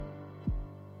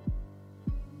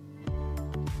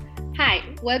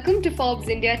Welcome to Forbes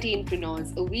India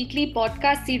Teenpreneurs, a weekly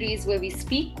podcast series where we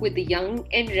speak with the young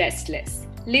and restless.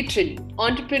 Literally,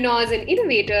 entrepreneurs and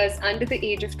innovators under the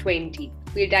age of 20.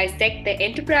 We'll dissect their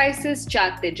enterprises,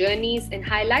 chart their journeys, and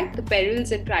highlight the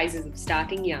perils and prizes of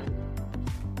starting young.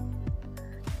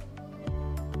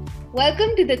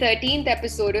 Welcome to the 13th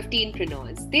episode of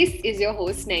Teenpreneurs. This is your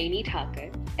host, Naini Thakur.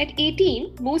 At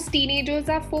 18, most teenagers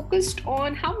are focused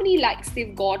on how many likes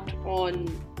they've got on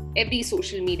every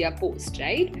social media post,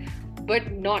 right?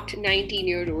 But not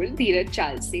 19-year-old Dheeraj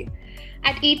Chalse.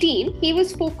 At 18, he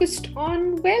was focused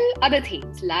on, other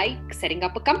things like setting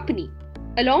up a company.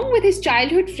 Along with his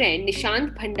childhood friend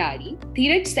Nishant Bhandari,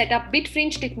 Dheeraj set up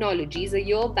BitFringe Technologies a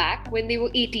year back when they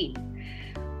were 18.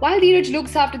 While Dheeraj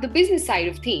looks after the business side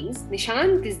of things,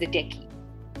 Nishant is the techie.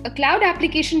 A cloud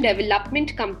application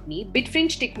development company,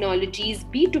 BitFringe Technologies'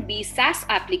 B2B SaaS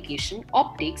application,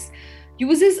 Optics,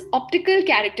 uses optical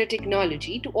character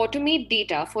technology to automate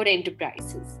data for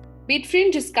enterprises.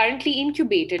 BitFringe is currently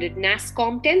incubated at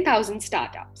NASSCOM 10,000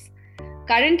 startups.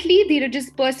 Currently, Dheeraj is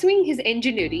pursuing his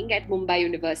engineering at Mumbai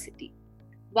University.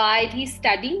 While he's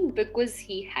studying because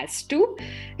he has to,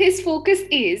 his focus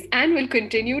is and will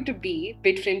continue to be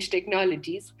BitFringe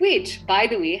Technologies, which, by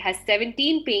the way, has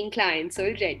 17 paying clients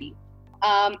already.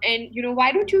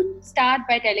 Why don't you start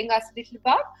by telling us a little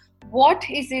about what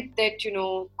is it that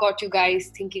got you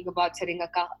guys thinking about setting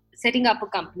up a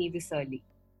company this early?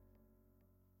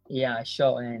 Yeah,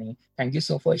 sure, Annie. Thank you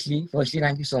so firstly,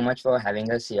 thank you so much for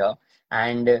having us here.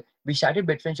 And we started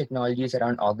Bitfringe Technologies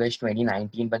around August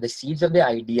 2019, but the seeds of the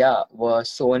idea were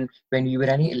sown when we were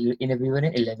in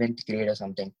 11th grade or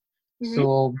something. Mm-hmm.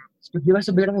 So to give us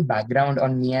a bit of a background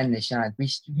on me and Nishant,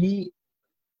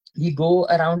 we go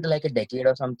around like a decade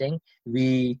or something.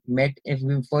 We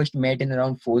first met in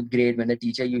around fourth grade when the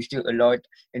teacher used to allot,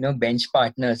 bench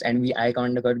partners, and I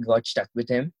kind of got stuck with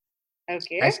him.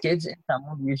 Okay. As kids in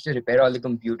summer, we used to repair all the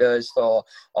computers for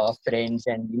our friends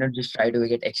and just try to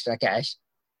get extra cash.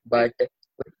 But we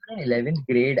were in 11th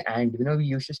grade, and we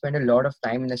used to spend a lot of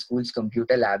time in the school's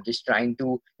computer lab just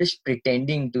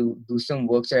pretending to do some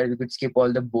work so that we could skip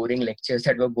all the boring lectures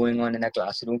that were going on in the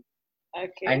classroom. And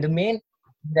Okay. the main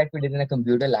thing that we did in the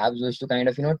computer labs was to kind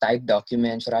of type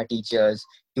documents for our teachers,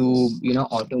 to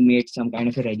automate some kind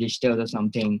of a register or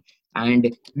something.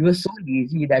 And we were so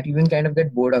lazy that we even kind of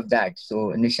get bored of that.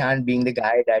 So Nishant, being the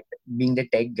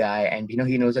tech guy, and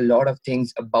he knows a lot of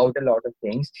things about a lot of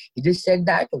things, he just said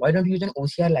that why don't you use an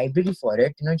OCR library for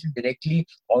it, to directly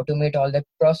automate all that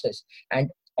process.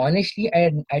 And honestly,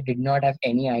 I did not have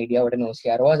any idea what an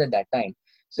OCR was at that time.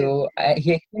 So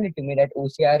he explained it to me that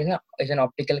OCR is an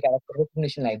optical character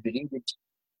recognition library, which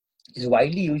is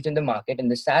widely used in the market, in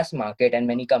the SaaS market, and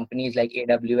many companies like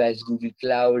AWS, Google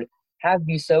Cloud have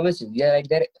these services. They're like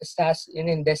their SaaS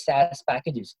in their SaaS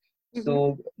packages. Mm-hmm.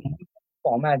 So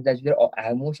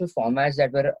most of formats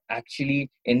that were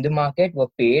actually in the market were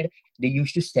paid. They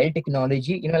used to sell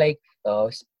technology,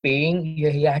 paying.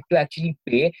 You had to actually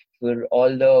pay for all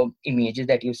the images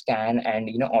that you scan and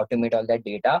automate all that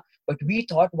data. But we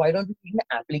thought, why don't we be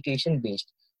application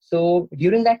based? So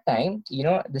during that time,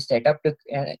 the setup took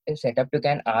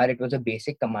an hour. It was a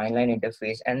basic command line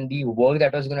interface, and the work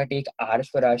that was going to take hours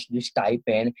for us to just type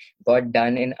in got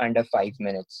done in under 5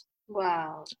 minutes.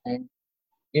 Wow. And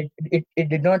it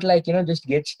did not just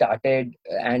get started,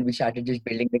 and we started just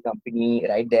building the company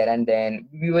right there and then.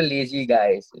 We were lazy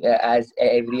guys, as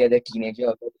every other teenager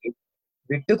of the age.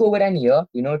 It took over an year,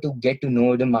 to get to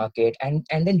know the market, and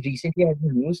then recently I heard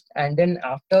the news, and then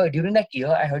after during that year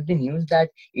I heard the news that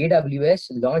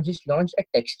AWS launched a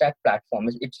tech stack platform.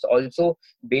 It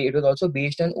was also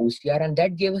based on OCR, and they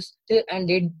gave us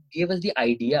the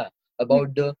idea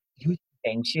about the huge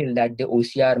potential that the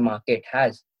OCR market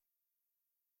has.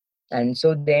 And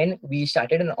so then we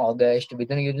started in August with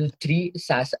three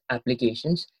SaaS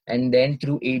applications, and then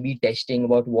through A/B testing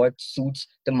about what suits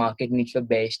the market needs for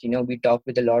best. We talked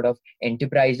with a lot of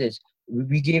enterprises.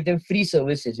 We gave them free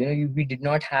services. We did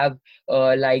not have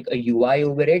like a UI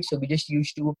over it, so we just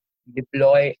used to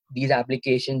deploy these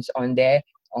applications on their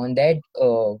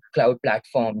cloud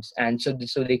platforms, and so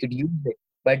they could use it.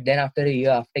 But then after a year,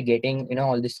 after getting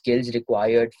all the skills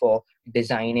required for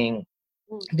designing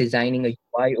designing a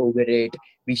UI over it.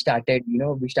 We started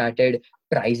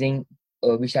pricing.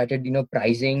 We started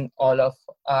all of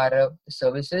our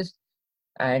services,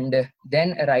 and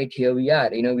then right here we are.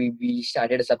 We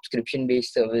started a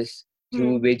subscription-based service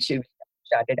through Mm-hmm. which we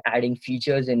started adding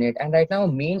features in it. And right now,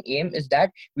 main aim is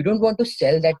that we don't want to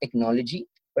sell that technology,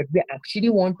 but we actually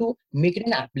want to make it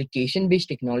an application-based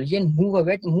technology and move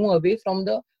away from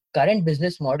the current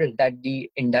business model that the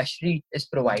industry is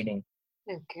providing.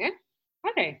 Okay.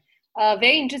 All right.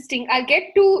 Very interesting. I'll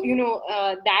get to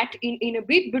that in a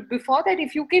bit, but before that,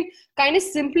 if you can kind of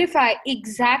simplify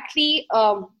exactly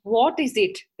what is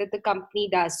it that the company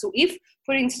does. So, if,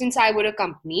 for instance, I were a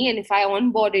company and if I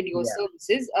onboarded your Yeah.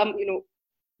 services,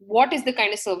 what is the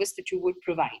kind of service that you would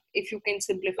provide? If you can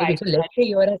simplify Okay, it so to that. let's say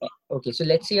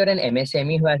you're an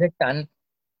MSME who has a ton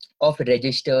of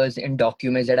registers and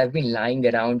documents that have been lying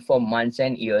around for months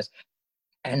and years.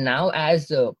 And now,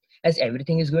 as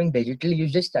everything is going digital, you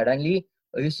just suddenly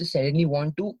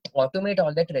want to automate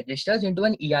all that registers into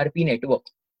an ERP network,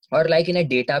 or like in a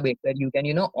database where you can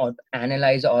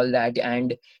analyze all that,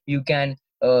 and you can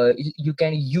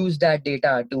use that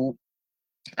data to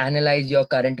analyze your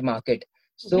current market.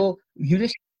 Mhm. So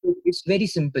it's very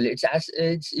simple.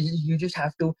 You just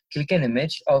have to click an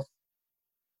image of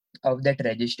that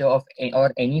register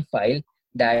or any file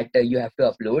that you have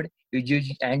to upload.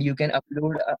 And you can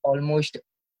upload almost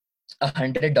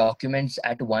 100 documents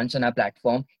at once on our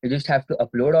platform. You just have to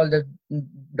upload all the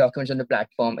documents on the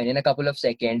platform, and in a couple of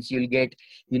seconds you'll get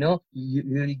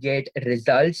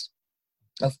results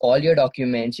of all your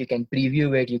documents. You can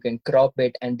preview it, you can crop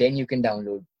it, and then you can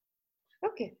download.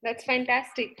 Okay, that's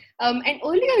fantastic. And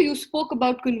earlier you spoke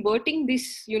about converting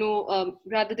this,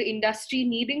 rather the industry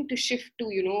needing to shift to,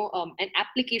 an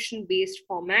application-based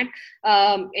format.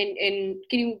 And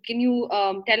can you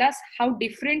tell us how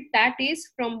different that is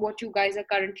from what you guys are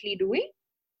currently doing?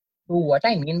 So what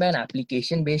I mean by an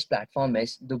application-based platform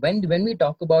is when we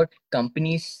talk about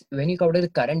companies, when you cover the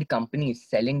current companies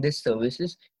selling these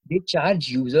services, they charge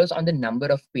users on the number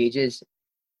of pages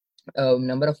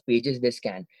they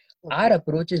scan. Our Okay.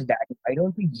 approach is that why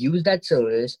don't we use that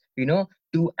service,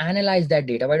 to analyze that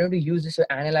data? Why don't we use this to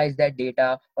analyze that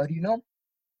data, or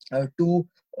to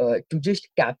just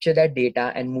capture that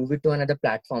data and move it to another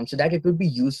platform so that it would be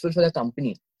useful for the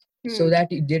company, so Hmm. that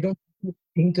they don't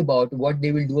think about what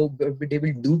they will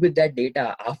do with that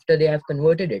data after they have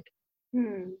converted it.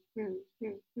 Hmm. Hmm.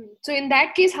 Hmm. Hmm. So in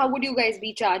that case, how would you guys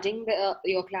be charging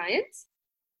your clients?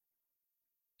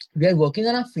 We are working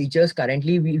on our features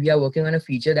currently. We are working on a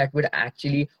feature that would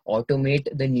actually automate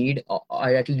the need, or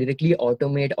that will directly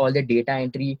automate all the data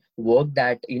entry work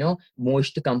that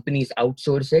most companies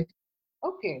outsource it.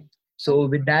 Okay. So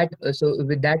with that,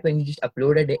 when you just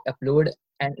upload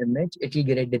an image, it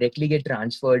will directly get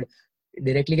transferred,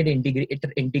 directly get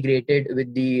integrated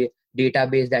with the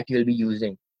database that you'll be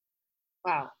using.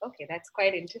 Wow. Okay, that's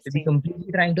quite So we're interesting.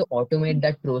 completely trying to automate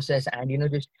that process,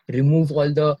 and just remove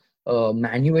all the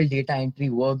manual data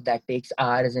entry work that takes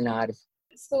hours and hours.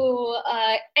 So,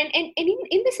 and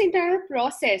in this entire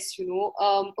process,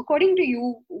 according to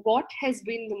you, what has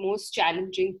been the most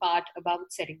challenging part about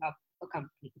setting up a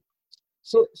company?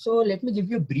 So let me give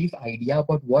you a brief idea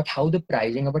about about how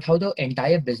the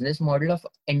entire business model of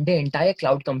and the entire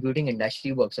cloud computing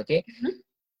industry works. Okay, Mhm.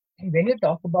 and when you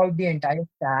talk about the entire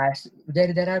SaaS,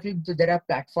 there are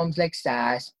platforms like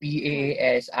SaaS, Hmm.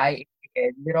 PaaS, IaaS.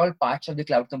 They're all parts of the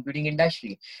cloud computing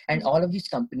industry, and Mhm. all of these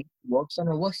companies works on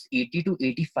over 80 to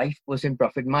 85%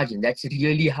 profit margin. That's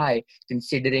really high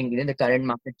considering the current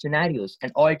market scenarios.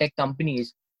 And all tech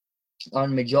companies,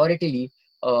 on majority,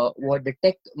 what the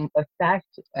SaaS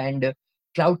and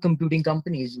cloud computing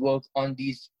companies work on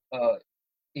these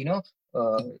you know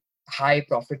uh, high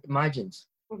profit margins.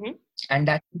 Mhm. And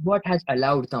that's what has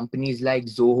allowed companies like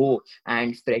Zoho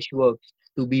and Freshworks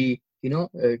to be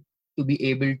to be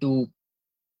able to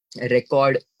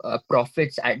record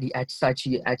profits at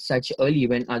such early,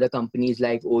 when other companies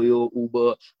like Oyo,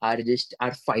 Uber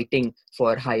are fighting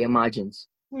for higher margins.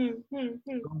 Hmm. Hmm.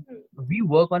 Hmm. So Hmm. we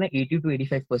work on a 80 to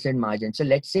 85% margin. So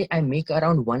let's say I make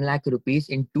around 1 lakh rupees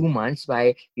in 2 months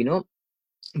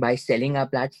by selling our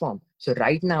platform. So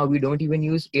right now we don't even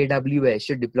use AWS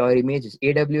to deploy images.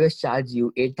 AWS charges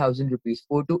you 8,000 rupees,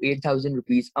 4 to 8,000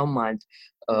 rupees a month,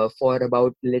 for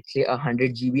about, let's say,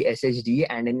 100 GB SSD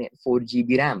and an 4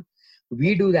 GB RAM.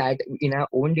 We do that in our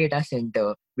own data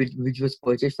center, which was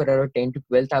purchased for around 10 to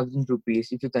 12,000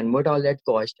 rupees. If you convert all that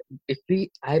cost, if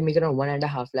we I make around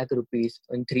 1.5 lakh rupees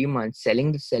in 3 months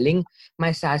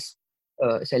my SaaS,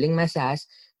 selling my SaaS,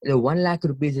 the 1 lakh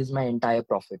rupees is my entire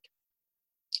profit.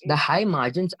 The high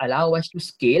margins allow us to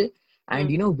scale, and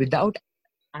Hmm. without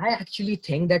I actually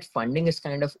think that funding is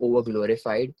kind of over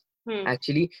glorified, Hmm.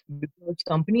 actually, because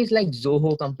companies like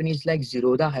Zoho, companies like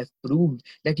Zerodha have proved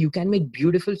that you can make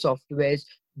beautiful softwares,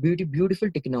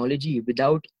 beautiful technology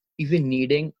without even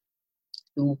needing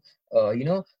to uh, you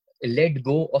know let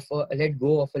go of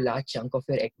a large chunk of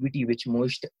your equity, which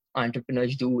most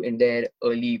entrepreneurs do in their Hmm.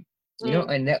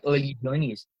 early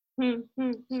journeys. Hmm.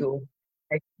 Hmm. Hmm. So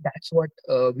that's what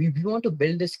we want to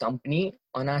build this company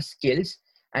on our skills.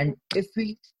 And if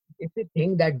we if we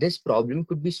think that this problem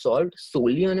could be solved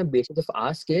solely on a basis of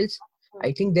our skills,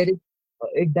 I think there is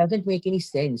it doesn't make any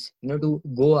sense, to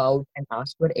go out and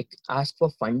ask for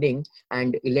funding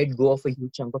and let go of a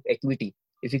huge chunk of equity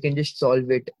if you can just solve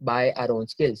it by our own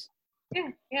skills.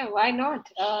 Yeah, why not?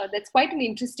 That's quite an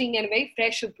interesting and a very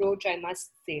fresh approach, I must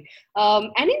say.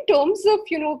 And in terms of,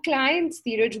 clients,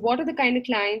 Dheeraj, what are the kind of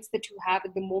clients that you have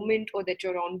at the moment or that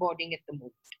you're onboarding at the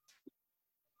moment?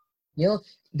 You know,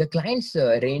 the clients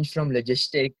range from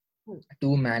logistic Hmm.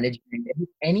 to management.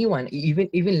 Anyone,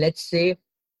 even let's say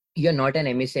you're not an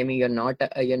MSME,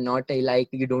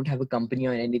 you don't have a company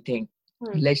or anything.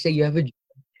 Hmm. Let's say you have to,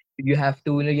 you have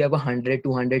 100,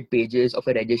 200 pages of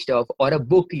a register or a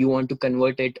book, you want to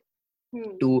convert it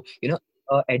Hmm. to,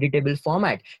 a editable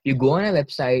format. You go on a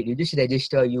website, you just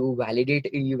register, you validate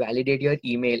your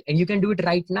email, and you can do it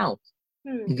right now.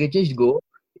 Hmm. You can just go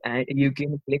and you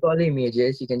can click all the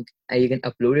images, you can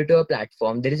upload it to a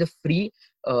platform.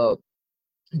 Uh,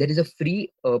 there is a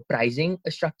free pricing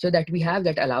structure that we have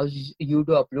that allows you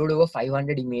to upload over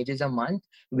 500 images a month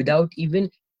without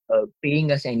even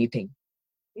paying us anything.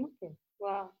 Okay.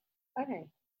 Wow. All right.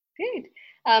 Great.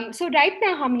 So right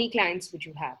now, how many clients would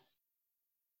you have?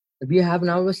 We have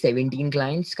now 17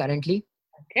 clients currently,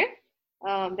 Okay.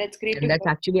 That's great to and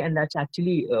that's hear.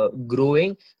 actually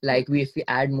growing. Hmm. Like if we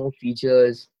add more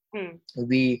features, Hmm.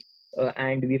 we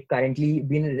and we've currently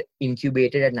been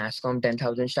incubated at NASSCOM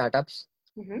 10,000 startups.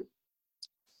 Mm-hmm.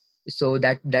 So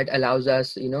that allows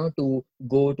us, to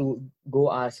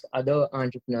go ask other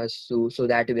entrepreneurs so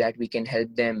that we can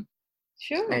help them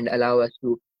Sure. and allow us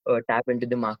to tap into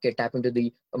the market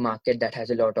that has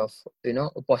a lot of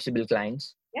possible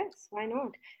clients. Yes. Why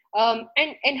not?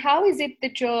 And how is it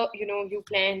that you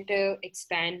plan to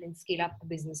expand and scale up the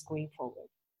business going forward?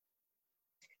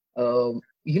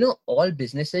 All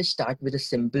businesses start with a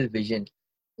simple vision.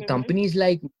 Mm-hmm. Companies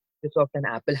like Microsoft and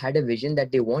Apple had a vision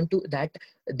that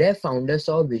their founders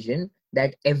saw a vision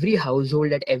that every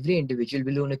household, that every individual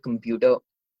will own a computer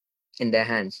in their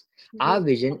hands. Mm-hmm. Our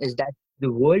vision is that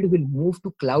the world will move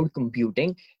to cloud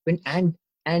computing and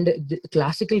the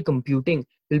classical computing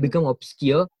will become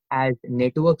obscure as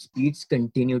network speeds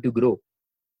continue to grow.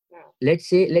 Yeah. Let's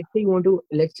say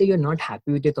you're not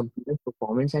happy with your computer's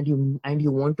performance and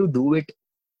you want to do it,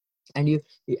 and you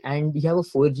have a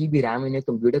 4 GB RAM in your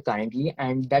computer currently,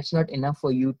 and that's not enough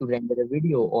for you to render a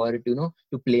video or to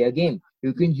play a game.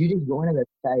 You just go on a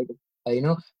website,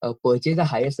 purchase a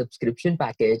higher subscription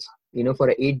package, for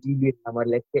a 8 GB RAM, or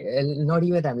let's say not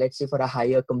even RAM, let's say for a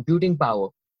higher computing power,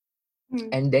 Mm.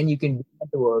 and then you can do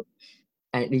that work,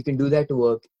 and you can do that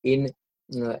work in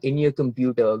your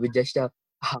computer with just a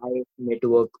high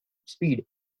network speed.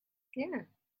 Yeah.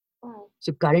 Wow.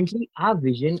 So currently, our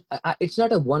vision, it's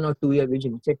not a 1 or 2 year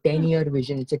vision. It's a 10-year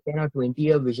vision. It's a 10 or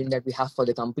 20-year vision that we have for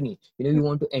the company. We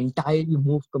want to entirely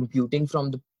move computing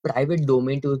from the private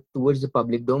domain towards the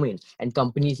public domain. And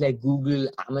companies like Google,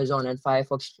 Amazon, and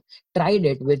Firefox tried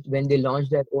it when they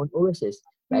launched their own OSs,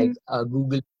 like Mm.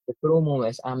 Google, the Chrome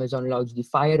OS, Amazon launched the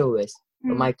Fire OS.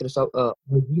 Mm.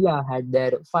 Mozilla had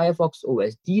their Firefox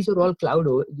OS. These are all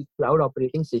the cloud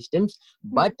operating systems,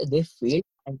 Mm. but they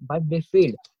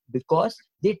failed because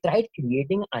they tried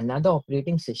creating another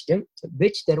operating system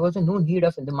which there was no need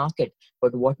of in the market.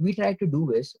 But what we want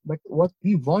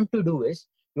to do is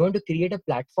we want to create a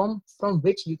platform from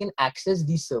which you can access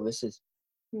these services.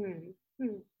 Mm.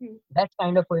 Mm. Mm. That's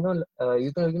kind of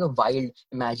wild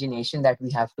imagination that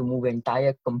we have to move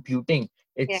entire computing.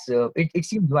 Yeah. It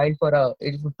seems wild for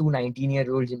two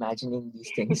 19-year-olds imagining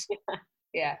these things.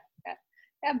 Yeah, yeah,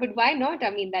 yeah. But why not? I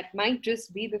mean, that might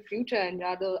just be the future, and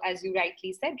rather, as you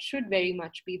rightly said, should very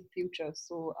much be the future.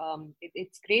 So,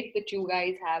 it's great that you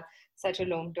guys have such a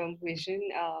long-term vision.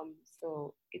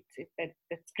 So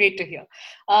that's great to hear.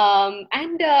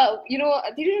 And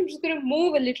Dheeraj, I'm just going to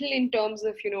move a little in terms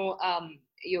of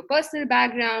your personal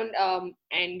background,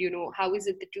 and how is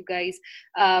it that you guys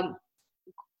um,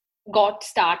 got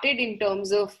started in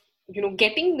terms of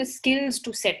getting the skills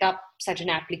to set up such an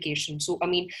application. So I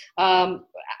mean,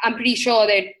 I'm pretty sure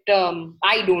that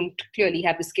I don't clearly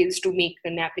have the skills to make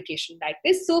an application like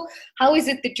this. So how is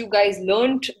it that you guys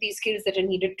learned these skills that are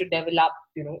needed to develop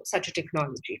such a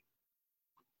technology?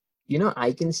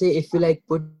 I can say if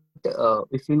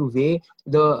you weigh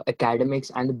the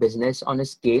academics and the business on a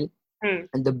scale, Hmm.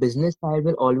 and the business side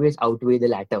will always outweigh the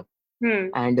latter. Hmm.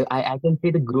 And I can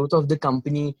say the growth of the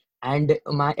company and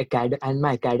my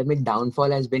academic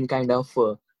downfall has been kind of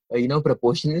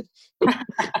proportional.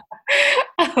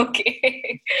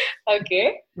 Okay.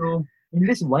 Okay. So in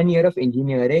this 1 year of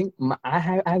engineering,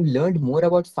 I've learned more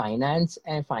about finance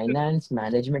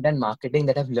management and marketing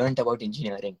that I've learned about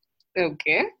engineering.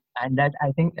 Okay. And that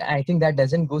I think that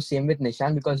doesn't go same with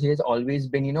Nishan, because he has always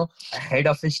been, ahead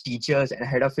of his teachers and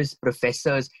ahead of his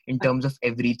professors in terms of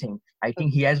everything. I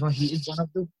think he is one of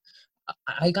the,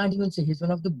 I can't even say, he's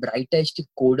one of the brightest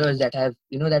coders that have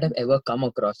ever come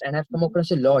across. And I've come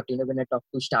across a lot, when I talk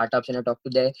to startups and I talk to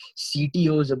their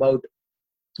CTOs about,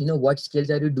 what skills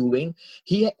are you doing.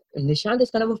 Nishant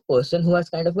is kind of a person who has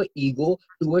kind of an ego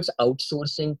towards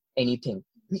outsourcing anything.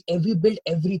 We build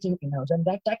everything in-house, and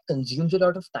that consumes a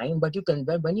lot of time. But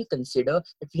when you consider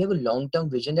that we have a long-term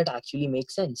vision that actually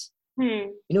makes sense.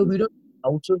 Hmm. We don't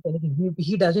outsource anything.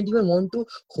 He doesn't even want to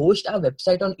host our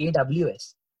website on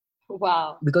AWS,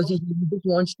 Wow. because he just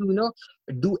wants to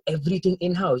do everything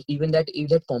in-house. Even that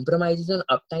compromises on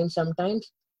uptime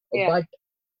sometimes. Yeah.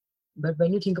 But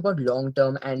when you think about long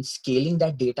term and scaling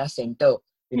that data center,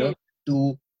 Hmm.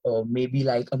 to maybe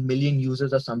like 1 million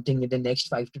users or something in the next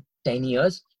 5 to 10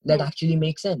 years, that Hmm. actually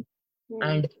makes sense. Hmm.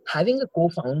 And having a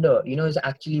co-founder, is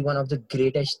actually one of the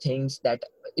greatest things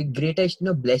greatest,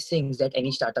 blessings that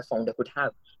any startup founder could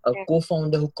have. A Yeah.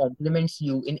 co-founder who complements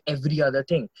you in every other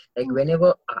thing. Like Hmm.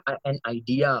 whenever an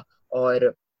idea,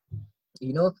 or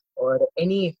or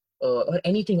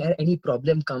anything, or any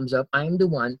problem comes up, I'm the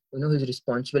one who's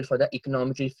responsible for the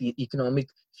economic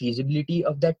feasibility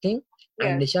of that thing. Yeah.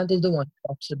 And Nishant is the one who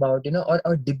talks about,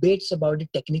 or debates about the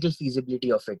technical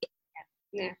feasibility of it.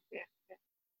 Yeah. Yeah.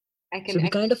 I So can. we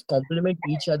kind of complement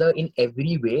each other in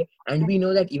every way, and we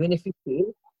know that even if we fail,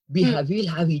 Hmm. we'll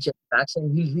have each other backs,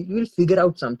 and we'll figure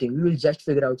out something. We will just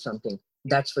figure out something.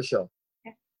 That's for sure.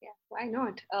 Yeah, yeah, why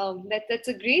not? That's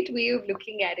a great way of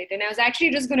looking at it. And I was actually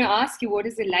just going to ask you, what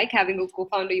is it like having a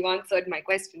co-founder? You answered my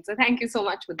question, so thank you so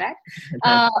much for that. Thank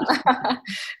Uh,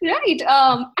 right.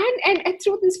 And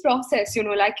through this process,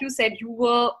 like you said, you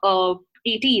were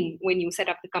 18 when you set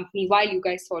up the company. While you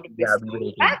guys thought of Yeah, this we were going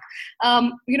 18. back,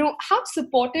 how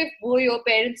supportive were your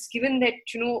parents? Given that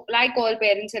like all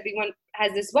parents, everyone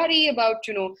has this worry about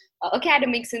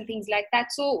academics and things like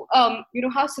that. So,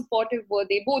 how supportive were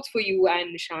they both for you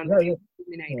and Nishant? Yeah, yeah.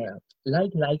 An idea. Yeah,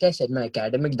 like I said, my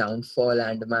academic downfall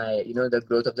and my the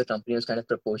growth of the company was kind of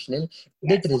proportional.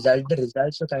 Yes. The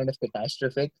results were kind of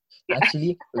catastrophic. Yeah.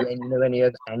 Actually, when you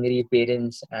have angry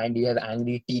parents and you have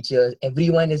angry teachers,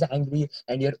 everyone is angry,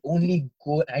 and your only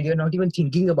goal, and you're not even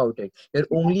thinking about it. Your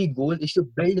only goal is to Hmm.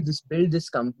 build this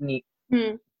company,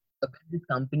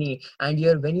 and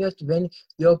when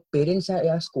your parents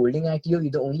are scolding at you,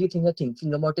 the only thing you're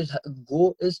thinking about is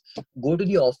go to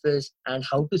the office and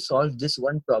how to solve this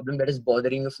one problem that is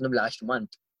bothering you from the last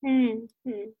month. Hmm.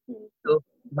 Hmm. Hmm. So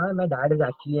my dad is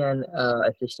actually an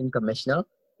assistant commissioner.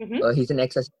 Hmm. He's an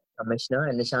ex-assistant commissioner,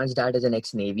 and Nishant's dad is an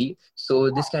ex-navy. So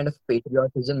this kind of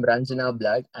patriotism runs in our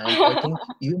blood. And I think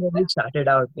even when we started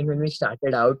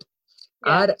out,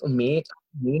 Yeah. our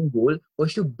main goal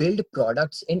was to build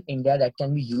products in India that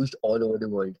can be used all over the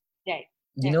world. Right.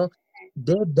 You Yeah. know,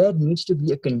 there needs to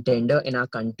be a contender in our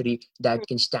country that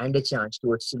can stand a chance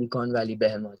towards Silicon Valley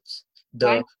behemoths.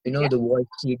 Why? Yeah. The Wall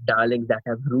Street darlings that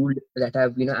have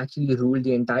actually ruled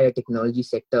the entire technology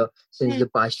sector since Hmm. the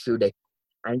past few decades.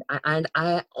 And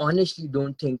I honestly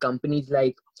don't think companies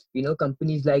like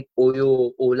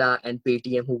Oyo, Ola, and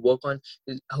Paytm who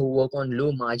work on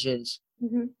low margins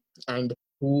Hmm. and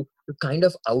who kind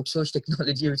of outsource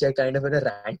technology, which I kind of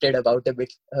ranted about a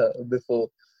bit before.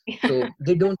 So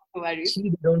No worries.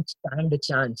 they don't stand a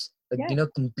chance, Yeah.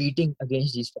 competing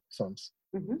against these platforms.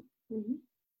 Hmm. Hmm.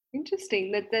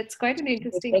 Interesting. That's quite an A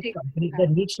interesting tech take. company, there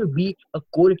needs to be a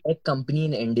core tech company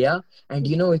in India, and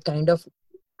it kind of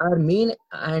our main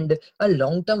and a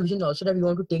long-term vision also, that we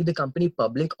want to take the company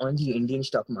public on the Indian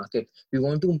stock market. We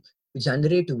want to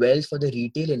generate wealth for the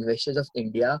retail investors of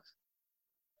India,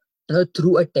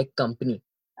 through a tech company.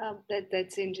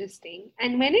 That's interesting.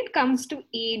 And when it comes to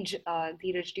age,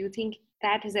 Dheeraj, do you think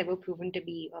that has ever proven to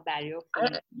be a barrier for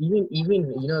you? Even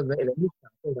when we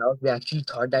started out, we actually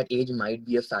thought that age might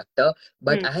be a factor.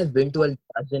 But Hmm. I have been to I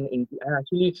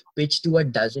actually pitched to a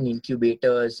dozen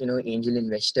incubators, angel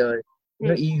investors.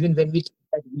 Hmm. Even when we thought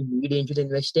that we need angel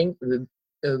investing,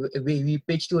 we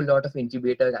pitched to a lot of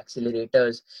incubators,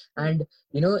 accelerators, Hmm. and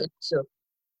it's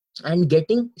and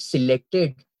getting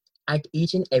selected at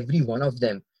each and every one of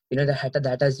them.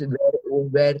 That is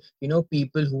where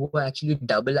people who are actually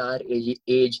double our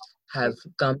age have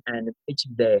come and pitched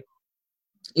there.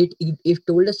 It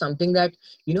told us something that,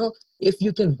 if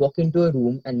you can walk into a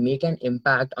room and make an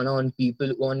impact on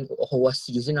people who are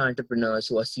seasoned entrepreneurs,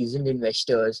 who are seasoned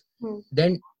investors, Hmm.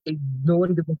 then no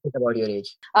one gives a shit about your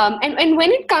age. And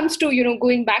when it comes to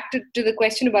going back to the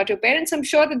question about your parents, I'm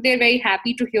sure that they're very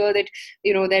happy to hear that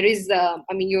there is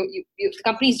I mean the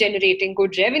company is generating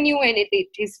good revenue and it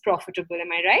is profitable.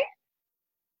 Am I right?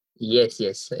 Yes.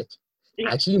 Yeah.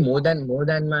 Actually, more than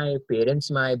my parents,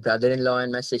 my brother-in-law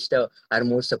and my sister are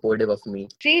more supportive of me.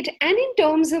 Great. And in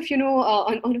terms of,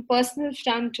 on a personal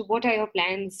front, what are your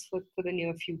plans for the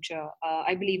near future?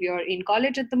 I believe you're in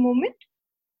college at the moment.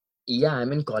 Yeah,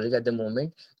 I'm in college at the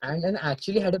moment, and I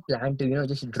actually had a plan to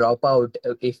just drop out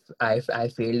if I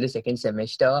failed the second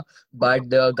semester, but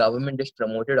the government just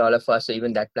promoted all of us, so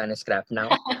even that plan is scrapped now.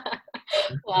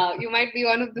 Wow, you might be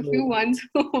one of the few So, ones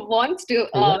who wants to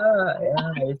yeah,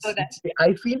 know that.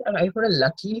 I feel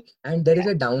lucky, and there is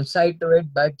a downside to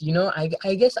it, but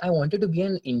I guess I wanted to be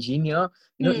an engineer,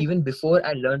 Hmm. even before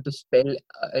I learned to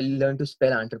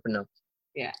spell entrepreneur.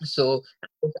 Yeah. So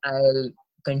I'll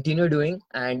continue doing,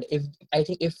 and if I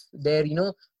think if there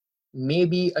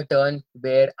maybe a turn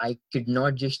where I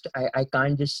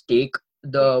can't just take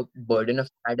Hmm. the burden of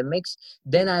academics,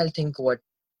 then I'll think Hmm.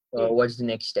 what's the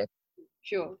next step.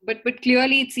 Sure, but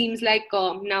clearly it seems like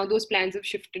now those plans have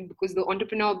shifted because the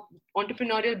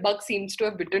entrepreneurial bug seems to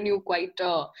have bitten you quite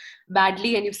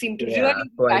badly, and you seem to really Yeah, be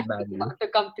quite passionate badly. about the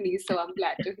company. So I'm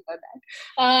glad to hear that.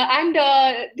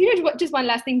 And just one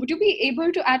last thing: would you be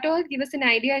able to at all give us an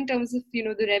idea in terms of the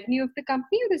revenue of the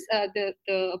company, or the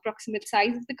approximate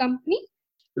size of the company?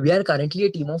 We are currently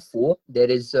a team of four. We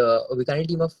currently a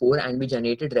team of four, and we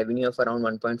generated revenue of around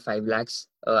 1.5 lakhs.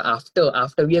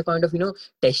 After we are kind of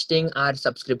testing our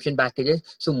subscription packages,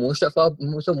 so most of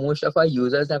our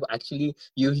users have actually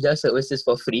used our services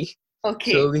for free.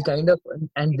 Okay. So we kind of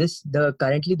and this the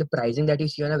currently the pricing that you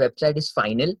see on our website is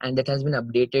final, and that has been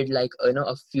updated like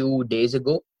a few days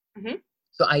ago. Mm-hmm.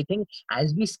 So I think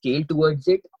as we scale towards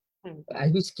it, Hmm.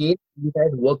 as we scale, we try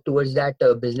to work towards that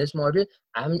business model.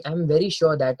 I'm very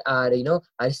sure that our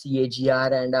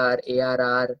CAGR and our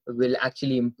ARR will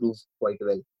actually improve quite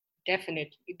well.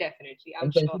 Definitely, definitely. I'm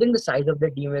And sure. considering the size of the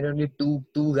team, we're only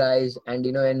two guys, and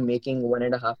making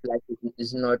 1.5 lakh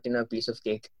is not a piece of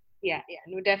cake. Yeah,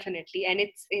 no, definitely. And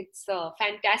it's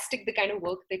fantastic the kind of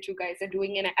work that you guys are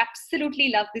doing, and I absolutely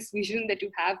love this vision that you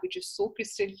have, which is so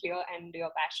crystal clear, and your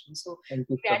passion. So Thank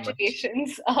you so much.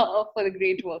 congratulations for the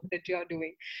great work that you're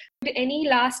doing. Any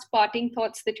last parting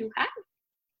thoughts that you have?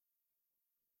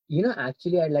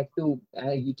 Actually, I'd like to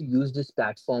use this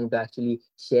platform to actually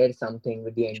share something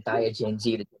with the Sure. entire Gen Z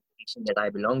generation that I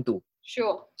belong to.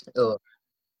 Sure. Uh,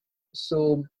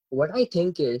 So what I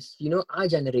think is, our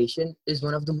generation is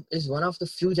one of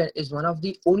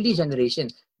the only generation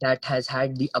that has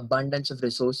had the abundance of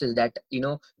resources that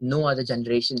no other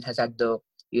generation has had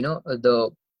the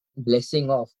blessing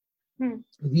of. Hmm.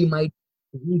 We might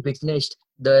we witnessed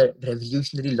the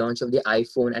revolutionary launch of the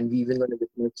iPhone, and we even going to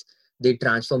witness the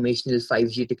transformational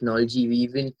 5G technology. We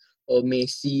even may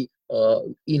see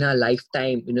in our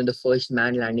lifetime, the first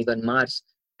man landing on Mars,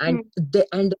 and Hmm. the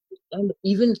and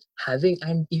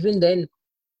even then,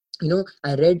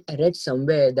 I read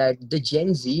somewhere that the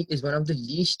Gen Z is one of the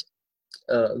least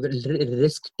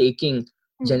risk taking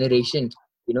Hmm. generation,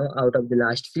 out of the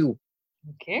last few.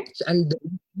 Okay. So, and the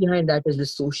reason behind that is the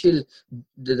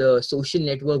social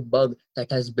network bug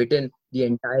that has bitten the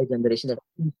entire generation, that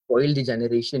has spoiled the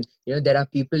generation. There are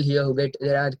people here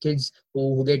there are kids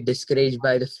who get discouraged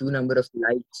by the few number of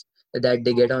likes that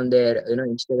they get on their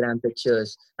Instagram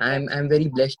pictures. Yeah. I'm very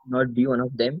blessed to not be one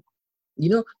of them.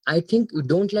 I think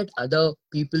don't let other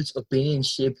people's opinions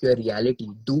shape your reality.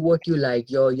 Do what you like.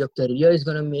 Your career is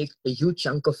going to make a huge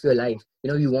chunk of your life.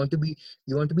 You want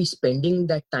to be spending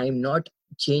that time not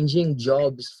changing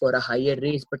jobs for a higher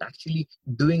raise, but actually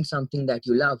doing something that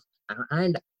you love.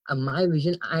 And my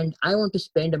vision, and I want to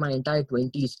spend my entire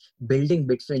 20s building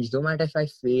Bitfringe. No matter if I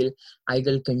fail, I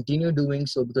will continue doing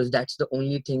so, because that's the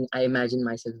only thing I imagine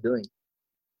myself doing.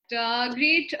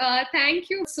 Great. Thank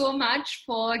you so much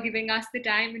for giving us the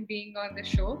time and being on the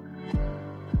show.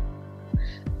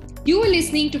 You were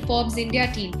listening to Forbes India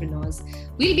Teenpreneurs.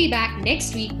 We'll be back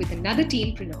next week with another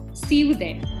Teenpreneur. See you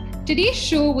then. Today's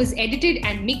show was edited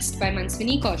and mixed by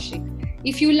Manswini Kaushik.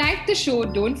 If you liked the show,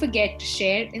 don't forget to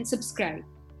share and subscribe.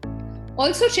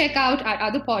 Also, check out our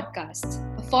other podcasts,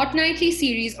 a fortnightly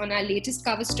series on our latest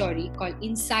cover story called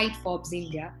Inside Forbes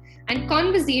India, and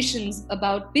conversations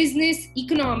about business,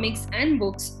 economics, and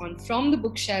books on From the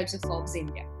Bookshelves of Forbes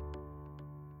India.